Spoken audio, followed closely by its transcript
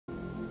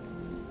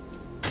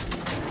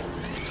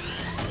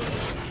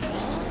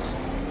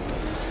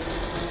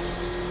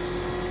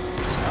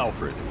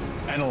Alfred,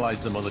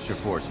 analyze the militia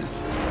forces,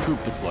 troop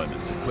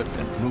deployments,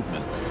 equipment,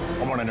 movements.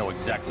 I want to know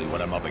exactly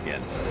what I'm up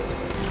against.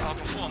 I'll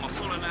perform a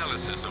full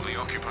analysis of the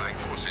occupying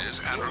forces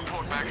and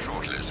report back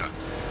shortly, sir.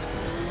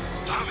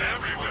 I'm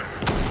everywhere.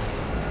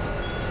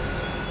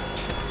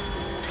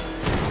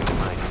 You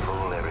might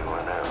fool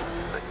everyone else,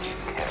 but you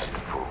can't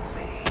fool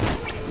me.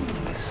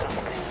 There's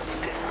something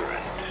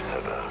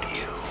different about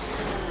you.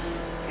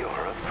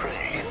 You're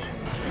afraid.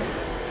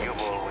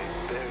 You've always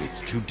been... It's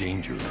too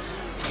dangerous.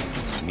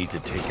 I need to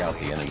take out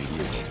the enemy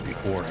vehicles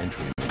before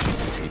entering the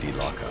GCPD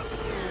lockup.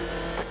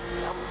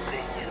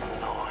 Something is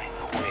gnawing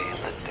away in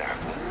the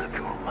darkness of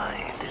your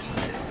mind,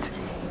 isn't it?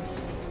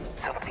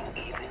 Something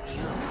even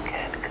you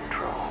can't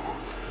control.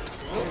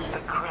 The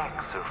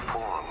cracks are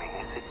forming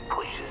as it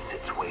pushes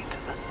its way to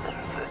the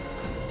surface.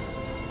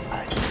 I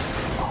can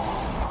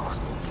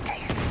almost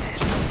taste it.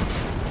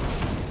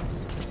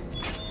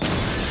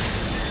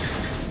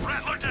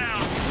 Rattler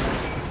down!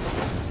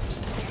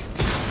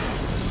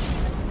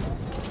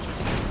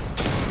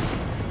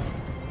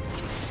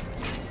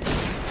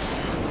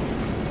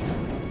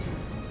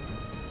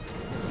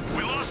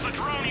 We lost the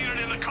drone unit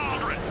in the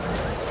cauldron!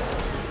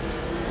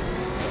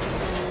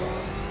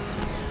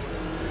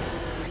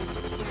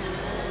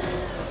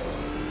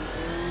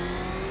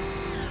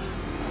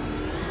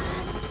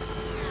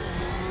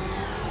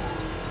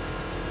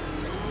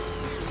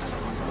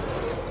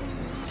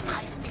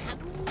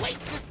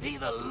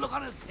 The look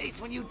on his face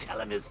when you tell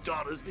him his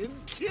daughter's been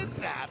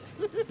kidnapped.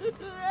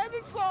 And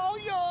it's all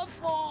your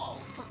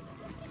fault.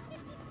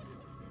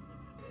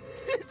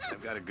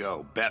 I've got to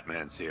go.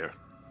 Batman's here.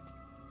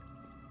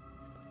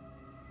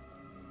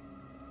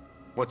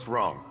 What's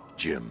wrong?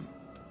 Jim,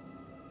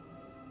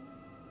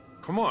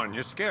 Come on,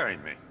 you're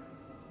scaring me.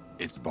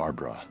 it's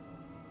Barbara.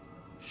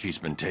 She's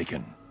been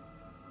taken.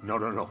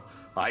 No.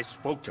 I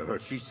spoke to her.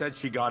 She said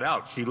she got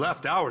out. She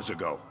left hours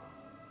ago.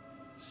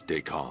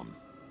 Stay calm.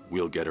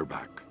 We'll get her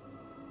back.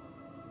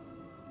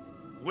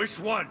 Which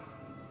one?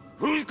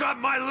 Who's got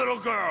my little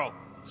girl?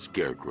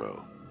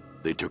 Scarecrow.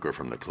 They took her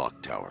from the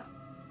Clocktower.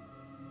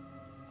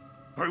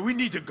 All right, we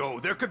need to go.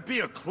 There could be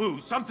a clue,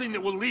 something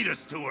that will lead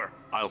us to her.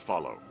 I'll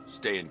follow.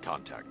 Stay in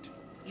contact.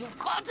 You've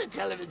got to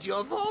tell him it's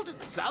your fault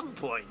at some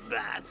point,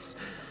 Bats.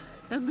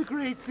 And the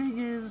great thing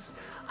is,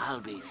 I'll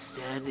be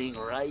standing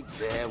right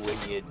there when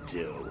you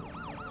do.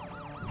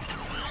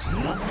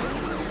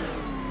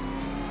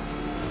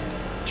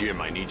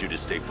 Jim, I need you to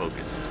stay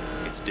focused.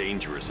 It's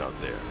dangerous out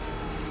there.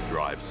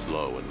 Drive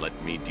slow and let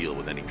me deal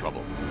with any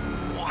trouble.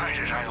 Why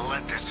did I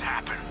let this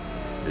happen?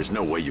 There's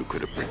no way you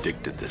could have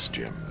predicted this,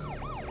 Jim.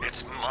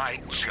 It's my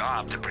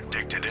job to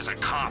predict it as a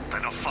cop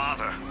and a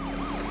father.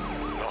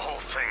 The whole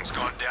thing's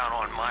gone down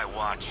on my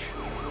watch.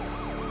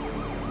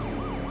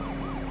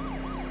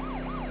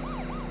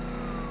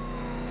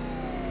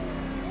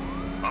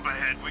 Up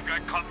ahead, we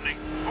got company.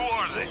 Who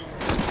are they?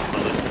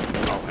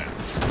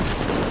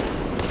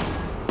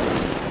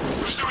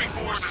 Pursuing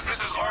forces, this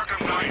is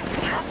Arkham Knight.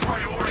 Your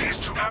priority is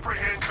to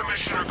apprehend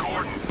Commissioner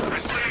Gordon. I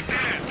say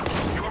again,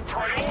 your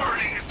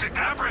priority is to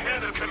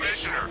apprehend the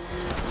Commissioner.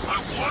 I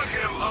want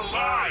him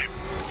alive.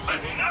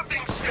 Let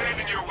nothing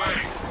stand in your way.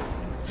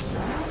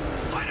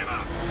 Light him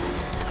up.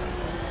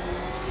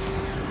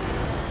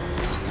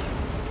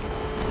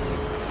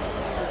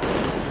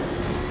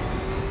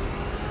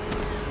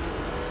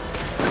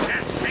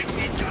 Can't take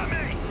me,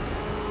 dummy!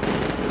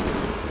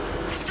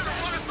 He's gonna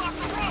run us off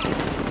the road!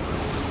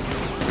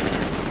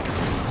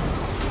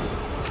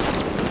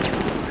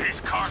 These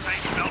cars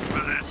ain't built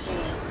for this.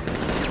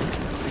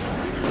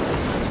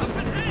 Up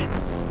ahead!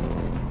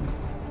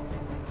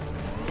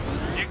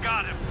 You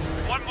got him.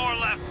 One more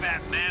left,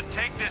 Batman.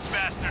 Take this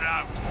bastard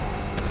out.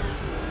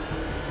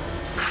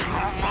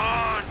 Come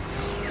on!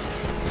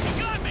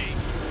 You got me!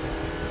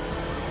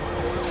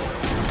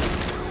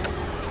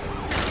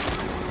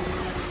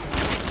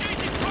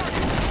 Changing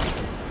target!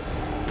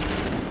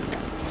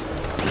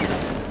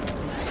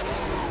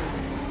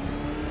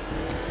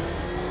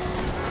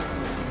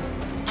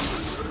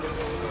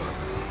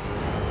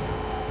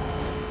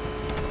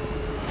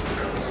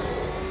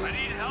 I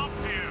need help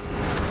here.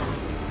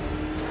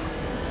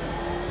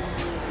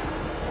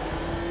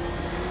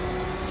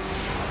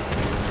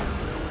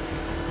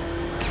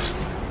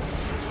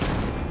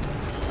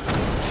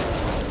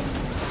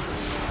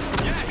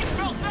 Yeah, he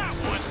felt that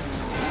one.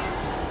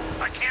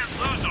 I can't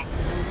lose him.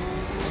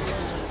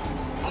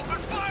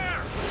 Open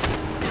fire!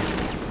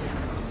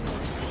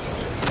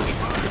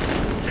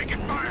 Taking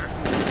fire.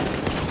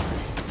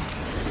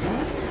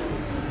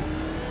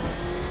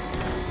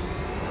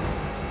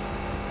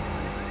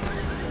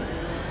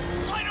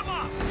 Light him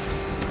up!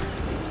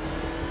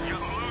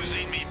 You're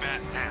losing me,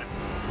 Batman.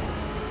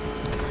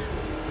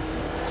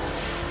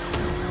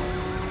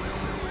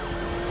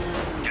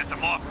 Get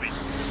them off me.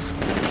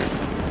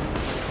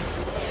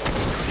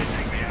 You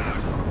take me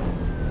out.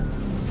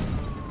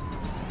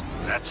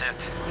 That's it.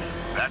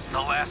 That's the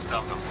last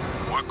of them.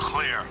 We're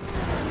clear.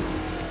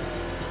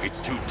 It's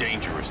too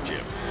dangerous,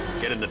 Jim.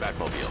 Get in the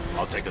Batmobile.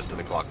 I'll take us to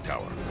the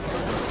Clocktower.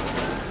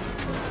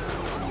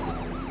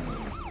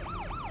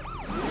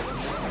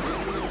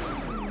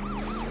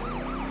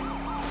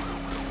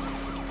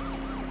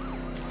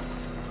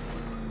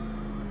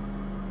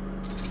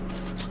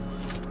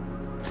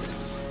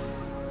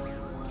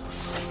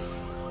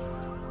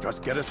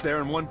 Just get us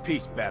there in one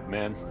piece,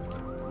 Batman.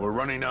 We're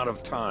running out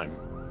of time.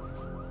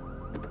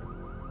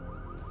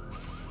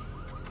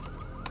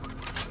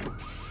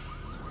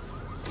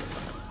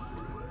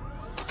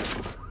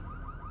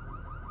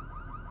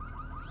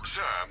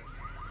 Sir,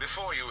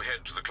 before you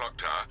head to the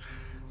Clocktower,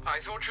 I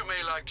thought you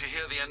may like to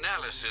hear the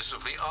analysis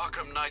of the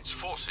Arkham Knight's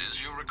forces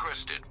you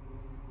requested.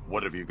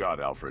 What have you got,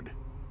 Alfred?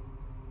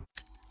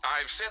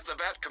 I've set the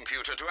Bat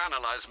computer to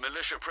analyze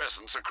militia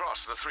presence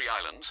across the 3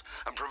 islands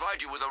and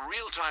provide you with a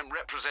real-time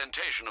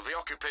representation of the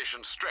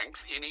occupation's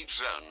strength in each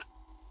zone.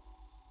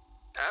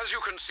 As you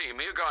can see,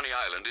 Miagani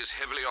Island is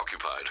heavily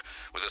occupied,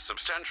 with a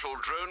substantial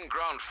drone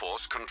ground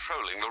force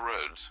controlling the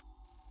roads.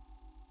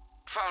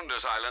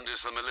 Founders Island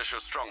is the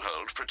militia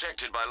stronghold,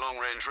 protected by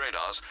long-range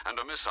radars and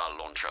a missile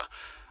launcher.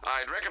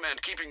 I'd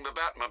recommend keeping the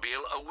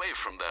Batmobile away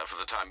from there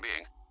for the time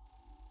being.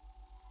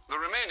 The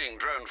remaining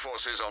drone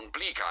forces on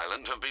Bleak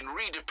Island have been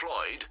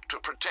redeployed to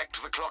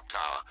protect the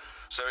Clocktower,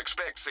 so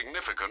expect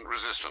significant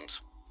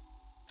resistance.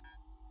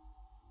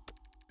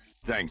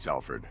 Thanks,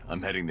 Alfred.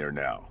 I'm heading there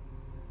now.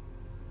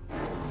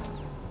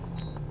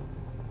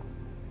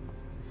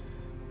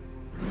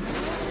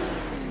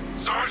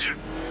 Sergeant!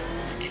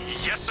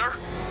 Yes, sir?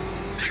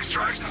 The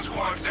extraction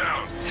squad's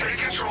down. Take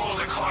control of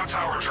the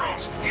Clocktower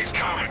drones. He's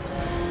coming.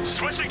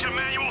 Switching to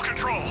manual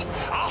control.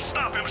 I'll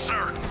stop him,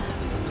 sir.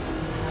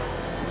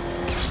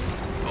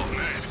 Oh,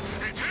 man.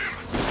 It's him!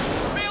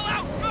 Bail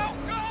out! Go!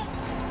 Go!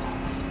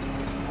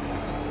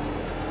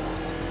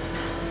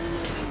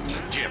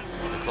 Jim,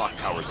 the clock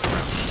tower's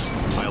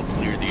surrounded. I'll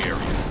clear the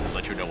area.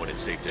 Let you know when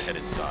it's safe to head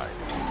inside.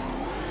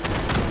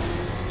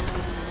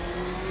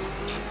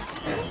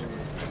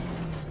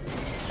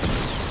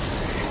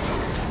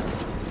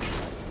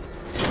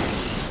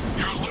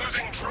 You're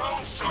losing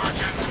drones,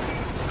 Sergeant!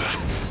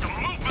 The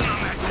movement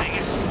on that thing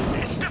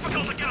it's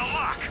difficult to get a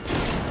lock.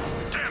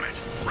 Damn it!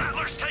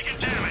 Rattler's taking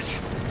damage.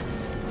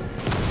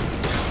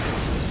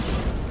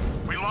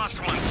 We lost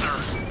one, sir.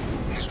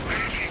 He's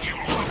making you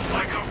look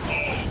like a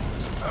fool!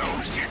 I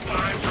only see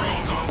 5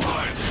 drones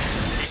online.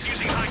 He's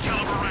using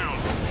high-caliber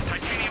rounds.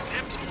 Titanium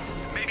tipped?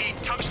 Maybe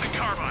tungsten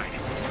carbide.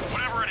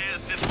 Whatever it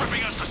is, it's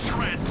ripping us to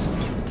shreds.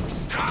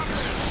 Stop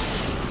this!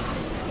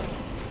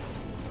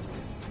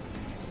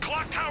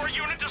 Clock tower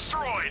unit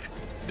destroyed!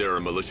 There are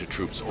militia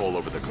troops all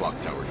over the clock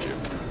tower, Jim.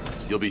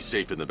 You'll be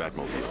safe in the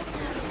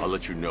Batmobile. I'll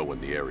let you know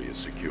when the area is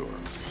secure.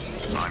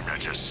 I'm not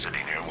just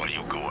sitting here while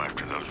you go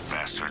after those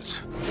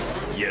bastards.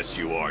 Yes,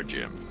 you are,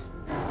 Jim.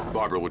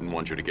 Barbara wouldn't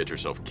want you to get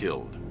yourself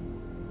killed.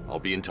 I'll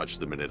be in touch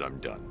the minute I'm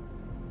done.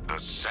 The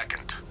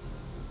second.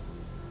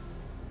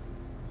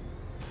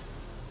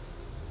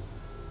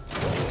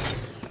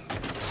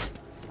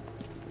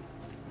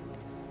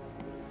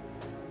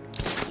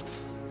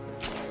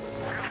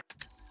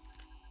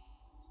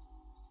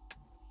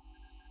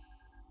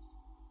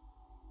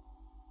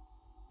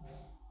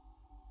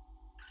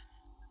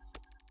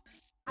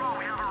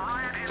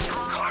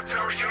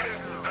 Clocktower unit,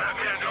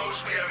 Batman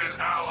knows we have his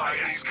ally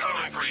and he's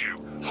coming for you.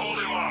 Hold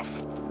him off.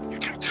 You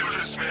can do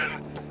this,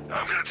 man.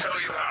 I'm gonna tell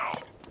you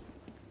how.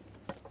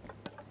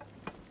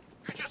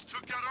 He just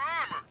took out our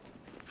armor.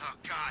 Oh,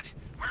 God.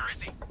 Where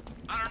is he?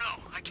 I don't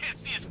know. I can't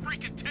see his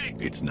freaking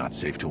tank. It's not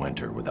safe to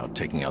enter without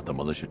taking out the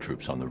militia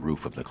troops on the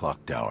roof of the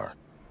clock tower.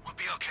 We'll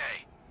be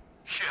okay.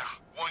 Yeah,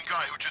 one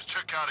guy who just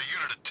took out a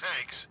unit of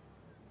tanks.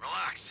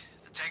 Relax.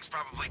 The tanks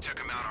probably took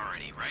him out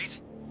already, right?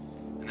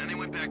 And then they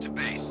went back to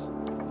base.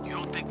 You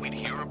don't think we'd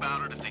hear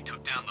about it if they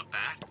took down the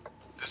Bat?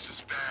 This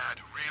is bad.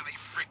 Really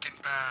freaking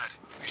bad.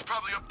 He's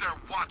probably up there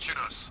watching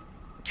us.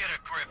 Get a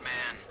grip,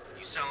 man.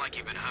 You sound like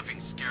you've been huffing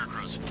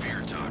Scarecrow's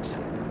fear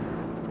toxin.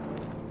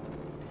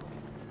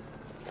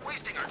 We're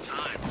wasting our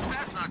time.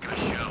 That's not gonna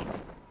show.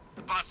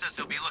 The boss says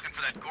he'll be looking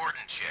for that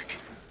Gordon chick.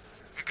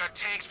 We've got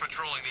tanks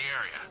patrolling the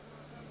area.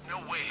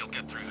 No way he'll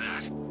get through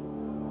that.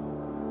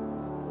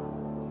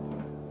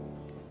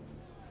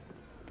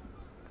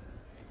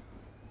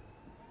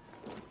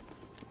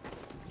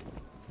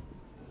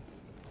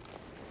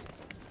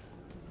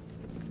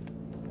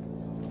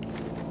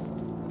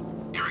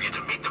 You ever get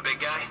to meet the big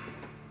guy?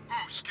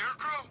 Who,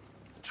 Scarecrow?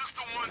 Just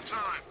the one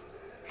time.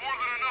 More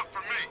than enough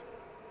for me.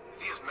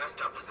 Is he as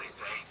messed up as they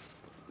say?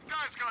 The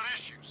guy's got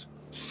issues.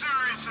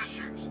 Serious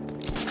issues.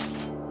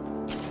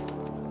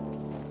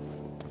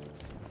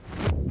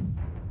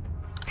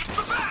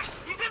 The Bat!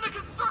 He's in the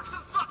construction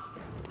site!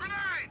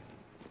 Grenade!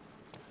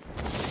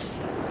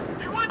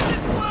 He went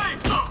this way!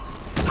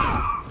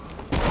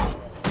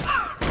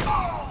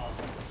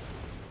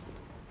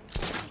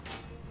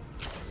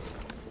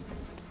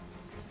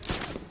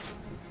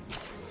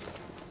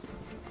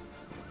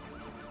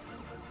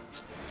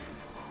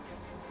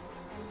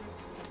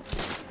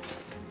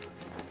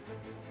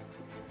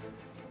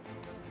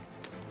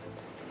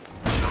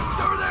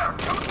 Over there!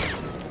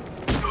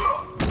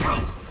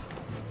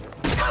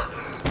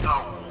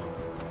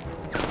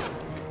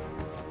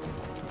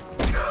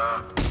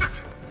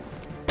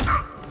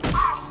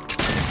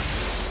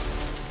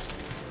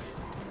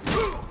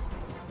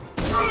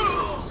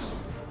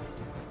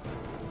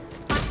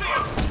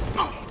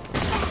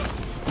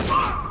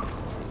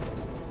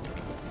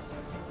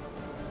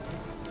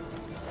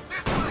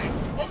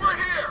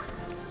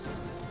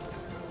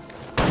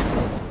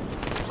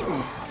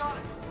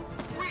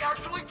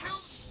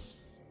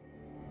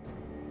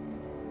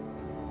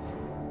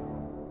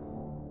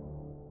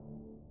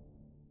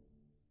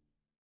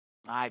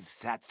 I've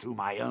sat through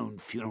my own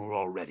funeral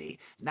already.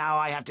 Now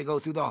I have to go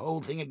through the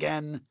whole thing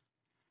again?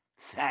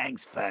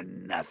 Thanks for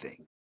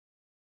nothing.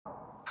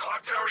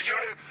 Clocktower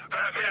unit,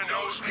 Batman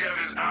knows we have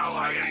his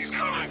ally and he's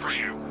coming for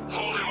you.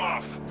 Hold him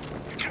off.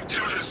 You can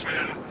do this,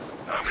 man.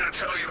 I'm gonna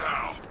tell you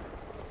how.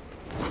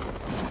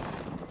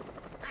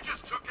 He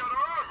just took out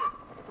our armor!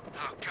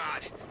 Oh,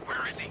 God.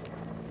 Where is he?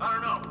 I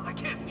don't know. I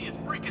can't see his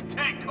freaking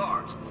tank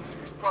car.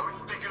 He's probably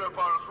sneaking up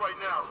on us right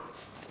now.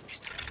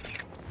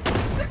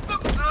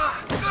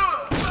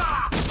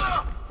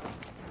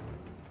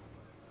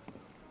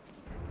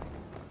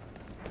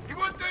 He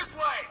went this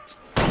way!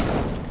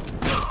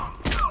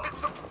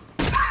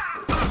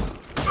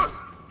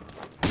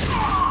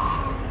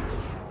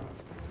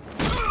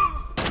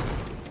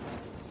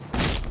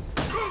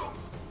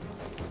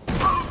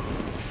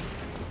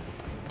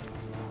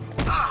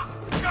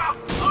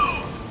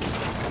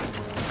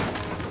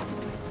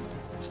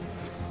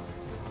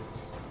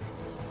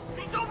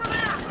 He's over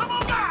there! Come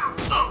on back!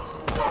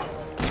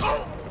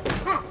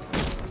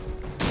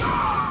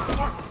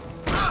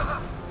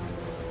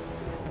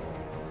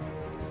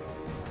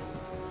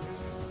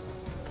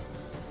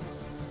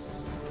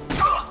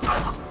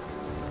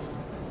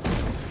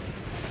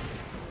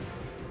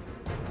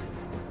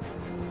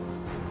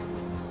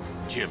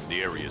 Jim,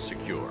 the area is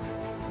secure.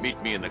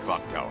 Meet me in the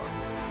Clocktower.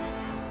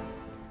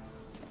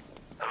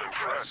 I'm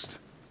impressed.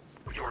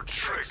 Your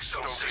tricks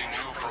don't stay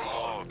new for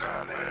long,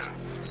 Batman.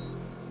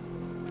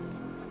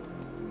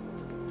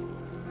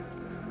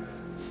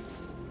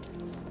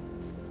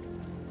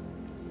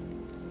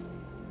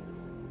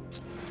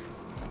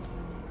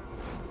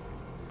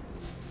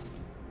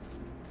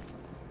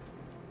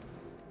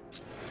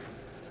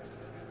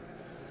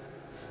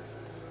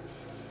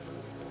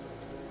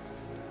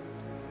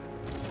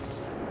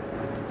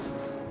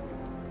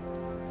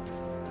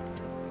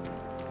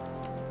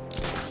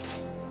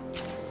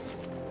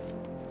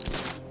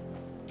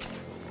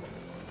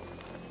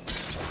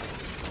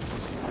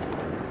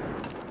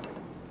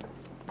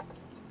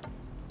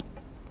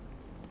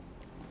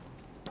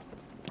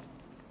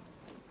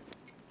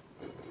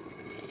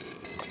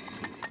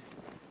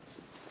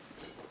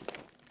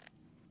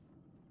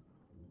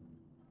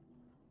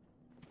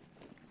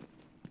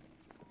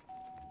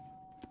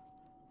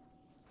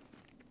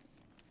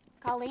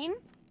 Colleen?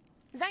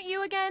 Is that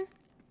you again?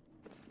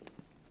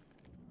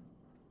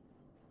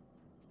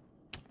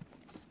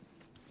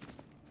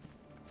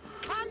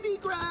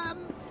 Candygram!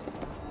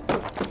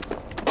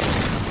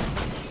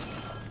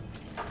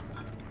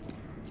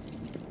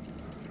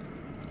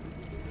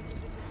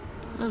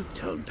 Oh,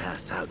 don't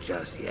pass out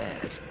just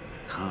yet.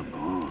 Come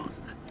on.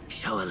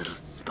 Show a little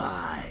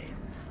spine.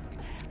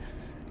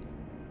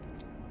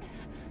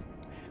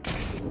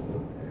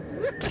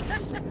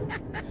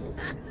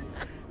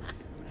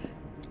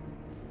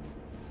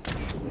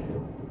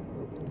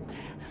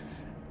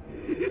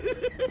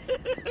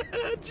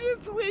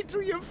 Just wait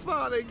till your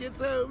father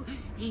gets home.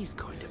 He's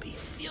going to be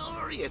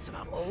furious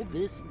about all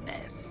this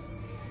mess.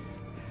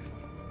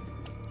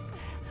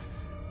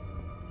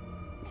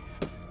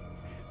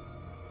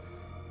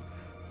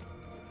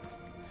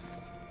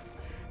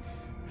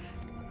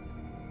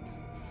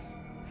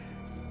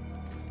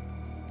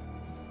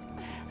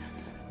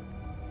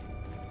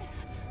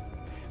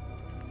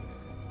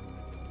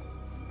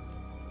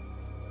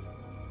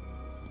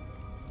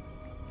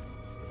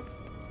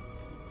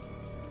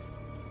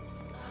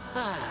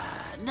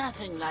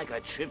 Nothing like a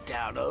trip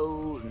down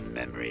old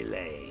memory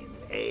lane,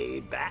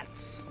 eh,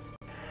 Bats?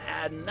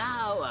 And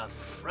now a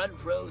front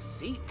row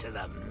seat to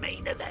the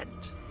main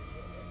event.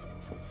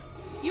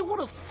 You would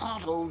have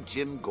thought old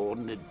Jim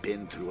Gordon had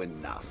been through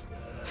enough.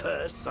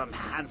 First, some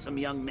handsome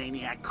young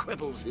maniac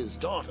cripples his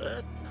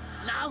daughter.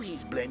 Now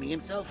he's blaming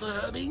himself for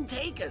her being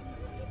taken.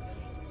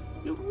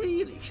 You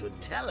really should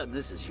tell him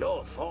this is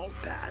your fault,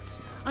 Bats.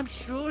 I'm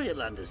sure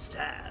he'll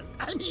understand.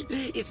 I mean,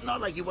 it's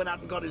not like you went out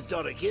and got his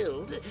daughter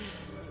killed.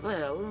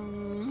 Well,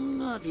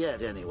 not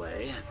yet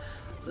anyway.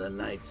 The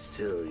night's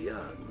still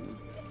young.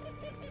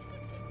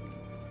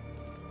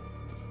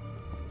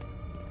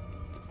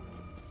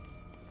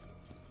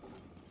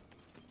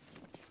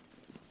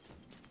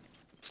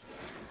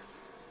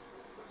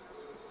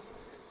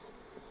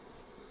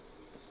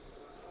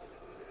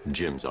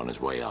 Jim's on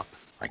his way up.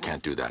 I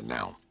can't do that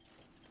now.